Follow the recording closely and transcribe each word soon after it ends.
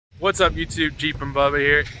What's up YouTube, Jeepin Bubba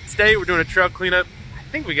here. Today we're doing a trail cleanup. I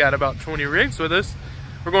think we got about 20 rigs with us.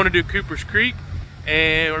 We're going to do Cooper's Creek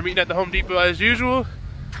and we're meeting at the Home Depot as usual.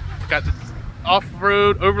 Got the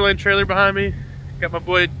off-road overland trailer behind me. Got my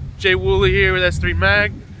boy Jay Woolley here with S3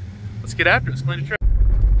 Mag. Let's get after it, let's clean the trail.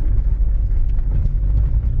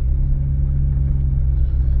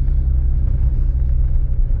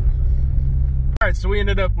 Alright, so we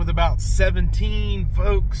ended up with about 17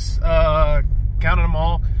 folks, counting them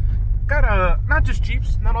all. Got not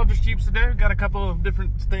all just Jeeps today. We got a couple of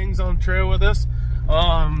different things on the trail with us.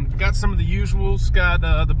 Got some of the usuals. Got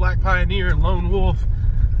the Black Pioneer and Lone Wolf.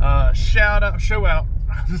 Shout out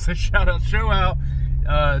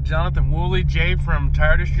Jonathan Woolley, Jay from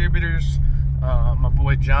Tire Distributors, my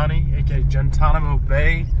boy Johnny, aka Guantanamo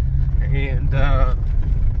Bay, and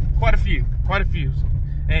quite a few,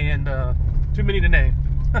 and too many to name.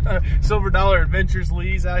 Silver Dollar Adventures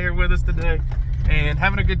Lee's out here with us today and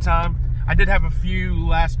having a good time. I did have a few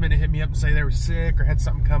last minute hit me up and say they were sick or had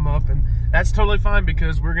something come up, and that's totally fine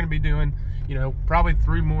because we're going to be doing, you know, probably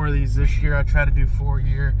 3 more of these this year. I try to do 4 a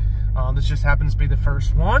year. This just happens to be the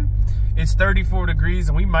first one. It's 34 degrees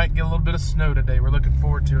and we might get a little bit of snow today. We're looking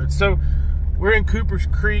forward to it. So we're in Cooper's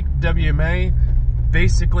Creek, WMA,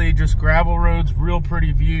 basically just gravel roads, real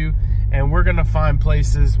pretty view, and we're gonna find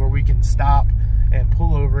places where we can stop and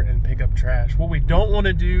pull over and pick up trash. What we don't want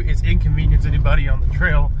to do is inconvenience anybody on the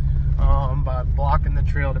trail by blocking the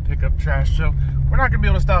trail to pick up trash. So we're not gonna be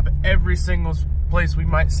able to stop at every single place we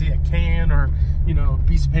might see a can or, you know, a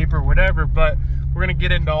piece of paper or whatever, but we're gonna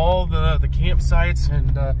get into all the campsites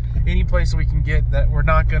and any place we can get that we're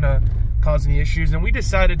not gonna cause any issues. And we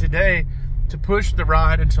decided today to push the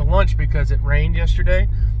ride until lunch because it rained yesterday,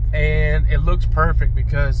 and it looks perfect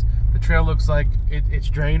because the trail looks like it's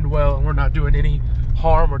drained well and we're not doing any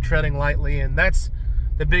harm or treading lightly. And that's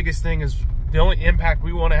the biggest thing, is the only impact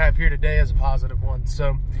we want to have here today is a positive one.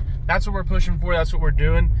 So that's what we're pushing for, that's what we're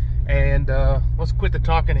doing. And let's quit the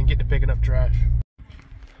talking and get to picking up trash.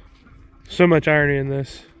 So much irony in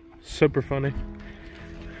this, super funny.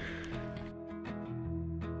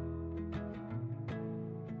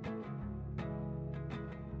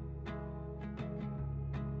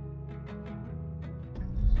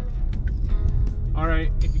 All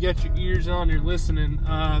right, if you got your ears on, you're listening.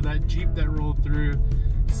 That Jeep that rolled through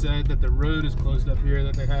said that the road is closed up here,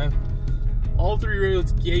 that they have all 3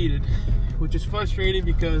 roads gated, which is frustrating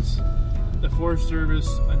because the Forest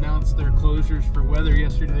Service announced their closures for weather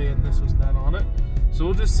yesterday and this was not on it. So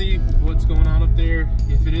we'll just see what's going on up there.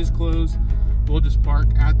 If it is closed, we'll just park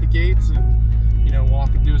at the gates and, you know, walk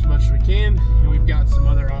and do as much as we can. And we've got some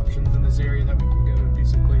other options in this area that we can go and do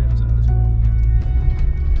some cleanups at as well.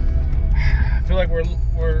 I feel like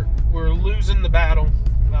we're losing the battle,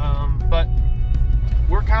 but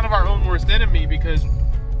we're kind of our own worst enemy because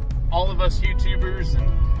all of us YouTubers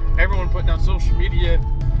and everyone putting out social media,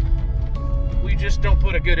 we just don't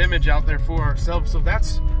put a good image out there for ourselves. So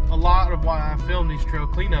that's a lot of why I film these trail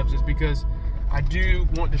cleanups, is because I do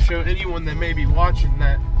want to show anyone that may be watching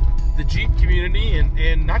that the Jeep community,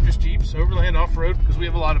 and not just Jeeps, overland, off-road, because we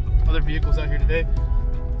have a lot of other vehicles out here today,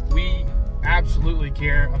 we absolutely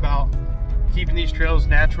care about keeping these trails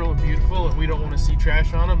natural and beautiful, and we don't want to see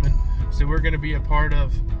trash on them. And so we're going to be a part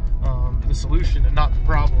of the solution and not the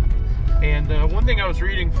problem. And one thing I was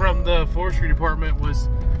reading from the forestry department was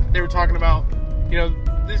they were talking about, you know,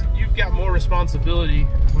 you've got more responsibility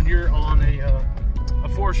when you're on a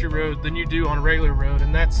forestry road than you do on a regular road,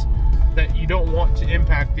 and that's that you don't want to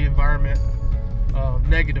impact the environment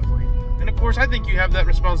negatively. And of course, I think you have that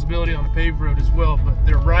responsibility on a paved road as well, but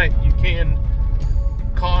they're right, you can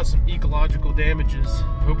cause some ecological damages.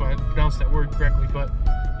 I hope I pronounced that word correctly, but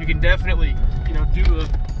you can definitely, you know, do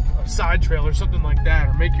a side trail or something like that,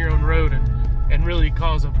 or make your own road and really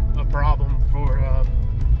cause a problem for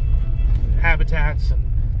habitats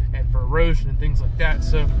and for erosion and things like that.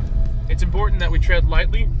 So it's important that we tread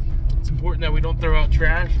lightly. It's important that we don't throw out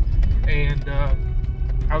trash. And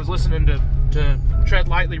I was listening to Tread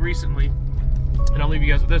Lightly recently, and I'll leave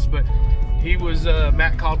you guys with this, but he was,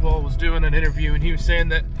 Matt Caldwell was doing an interview, and he was saying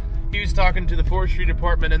that he was talking to the forestry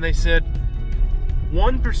department, and they said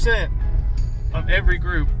 1% of every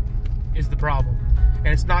group is the problem. And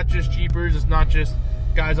it's not just Jeepers, it's not just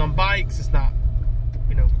guys on bikes, it's not,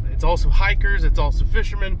 you know, it's also hikers, it's also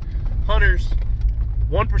fishermen, hunters.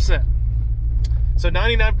 1%. So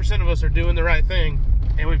 99% of us are doing the right thing,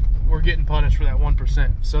 and we're getting punished for that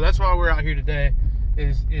 1%. So that's why we're out here today,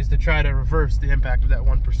 is to try to reverse the impact of that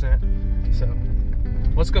 1%. So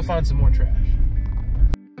let's go find some more trash.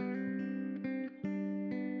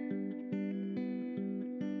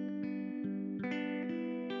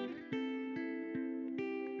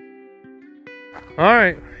 All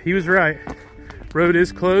right, he was right. Road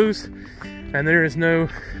is closed, and there is no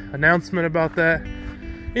announcement about that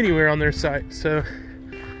anywhere on their site. So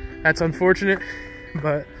that's unfortunate,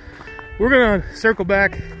 but we're gonna circle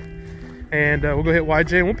back and we'll go hit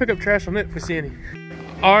YJ and we'll pick up trash on it if we see any.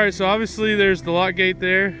 All right, so obviously there's the lock gate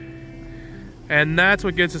there, and that's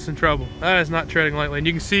what gets us in trouble. That is not treading lightly. And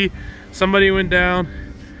you can see somebody went down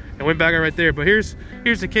and went back right there. But here's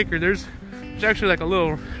the kicker. There's actually like a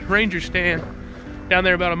little ranger stand down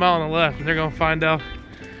there about a mile on the left, and they're gonna find out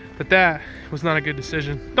that that was not a good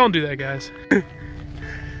decision. Don't do that, guys.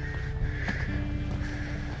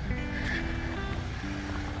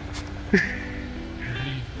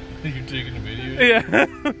 You're taking a video? Yeah.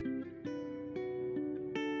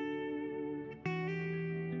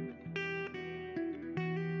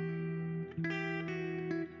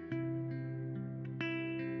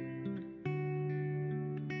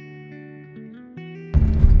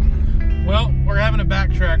 Well, we're having a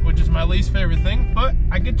backtrack, which is my least favorite thing, but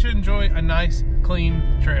I get to enjoy a nice, clean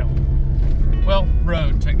trail. Well,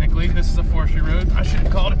 road, technically. This is a forestry road. I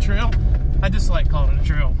shouldn't call it a trail. I just like calling it a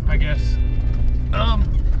trail, I guess.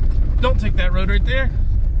 Don't take that road right there.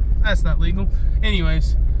 That's not legal.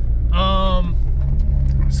 Anyways,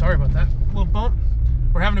 sorry about that little bump.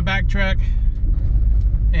 We're having a backtrack,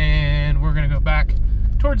 and we're gonna go back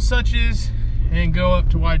towards Suches and go up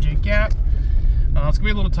to YJ Gap. It's gonna be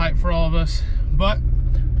a little tight for all of us, but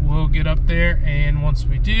we'll get up there, and once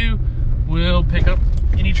we do, we'll pick up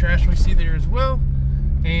any trash we see there as well.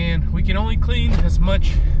 And we can only clean as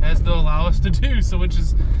much as they'll allow us to do, so which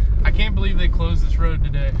is, I can't believe they closed this road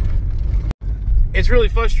today. It's really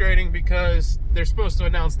frustrating because they're supposed to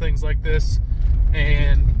announce things like this,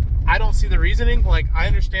 and I don't see the reasoning. Like, I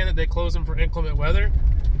understand that they close them for inclement weather,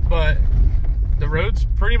 but the road's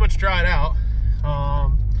pretty much dried out.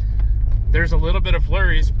 There's a little bit of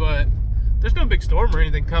flurries, but there's no big storm or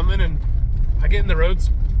anything coming, and again, the road's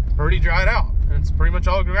pretty dried out, and it's pretty much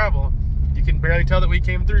all gravel. You can barely tell that we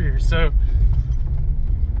came through here, so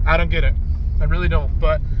I don't get it. I really don't,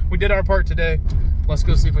 but we did our part today. Let's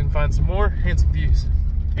go see if we can find some more and some views.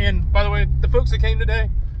 And by the way, the folks that came today,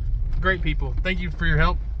 great people. Thank you for your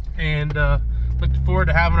help, and looking forward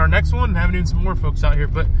to having our next one and having even some more folks out here.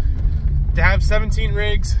 But to have 17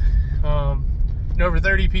 rigs, and over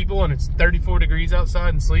 30 people, and it's 34 degrees outside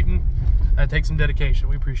and sleeting, that takes some dedication.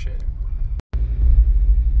 We appreciate it.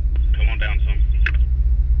 Come on down some.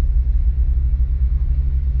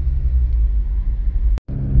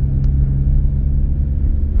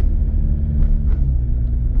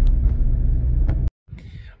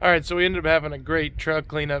 All right, so we ended up having a great trail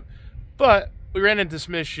cleanup, but we ran into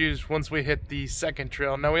some issues once we hit the second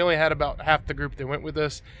trail. Now, we only had about half the group that went with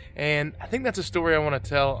us, and I think that's a story I want to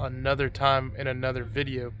tell another time in another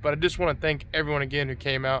video. But I just want to thank everyone again who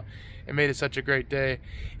came out and made it such a great day.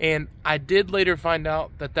 And I did later find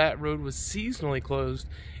out that that road was seasonally closed,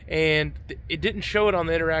 and it didn't show it on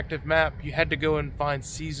the interactive map. You had to go and find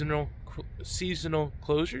seasonal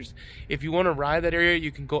closures. If you want to ride that area,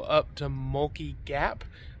 you can go up to Mulkey Gap.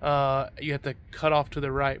 You have to cut off to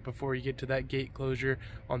the right before you get to that gate closure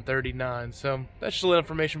on 39. So that's just a little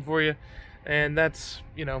information for you, and that's,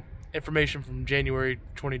 you know, information from January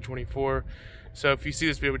 2024. So if you see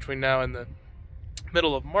this video between now and the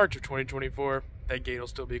middle of March of 2024, that gate will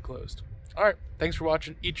still be closed. All right, thanks for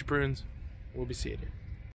watching. Eat your prunes. We'll be seeing you.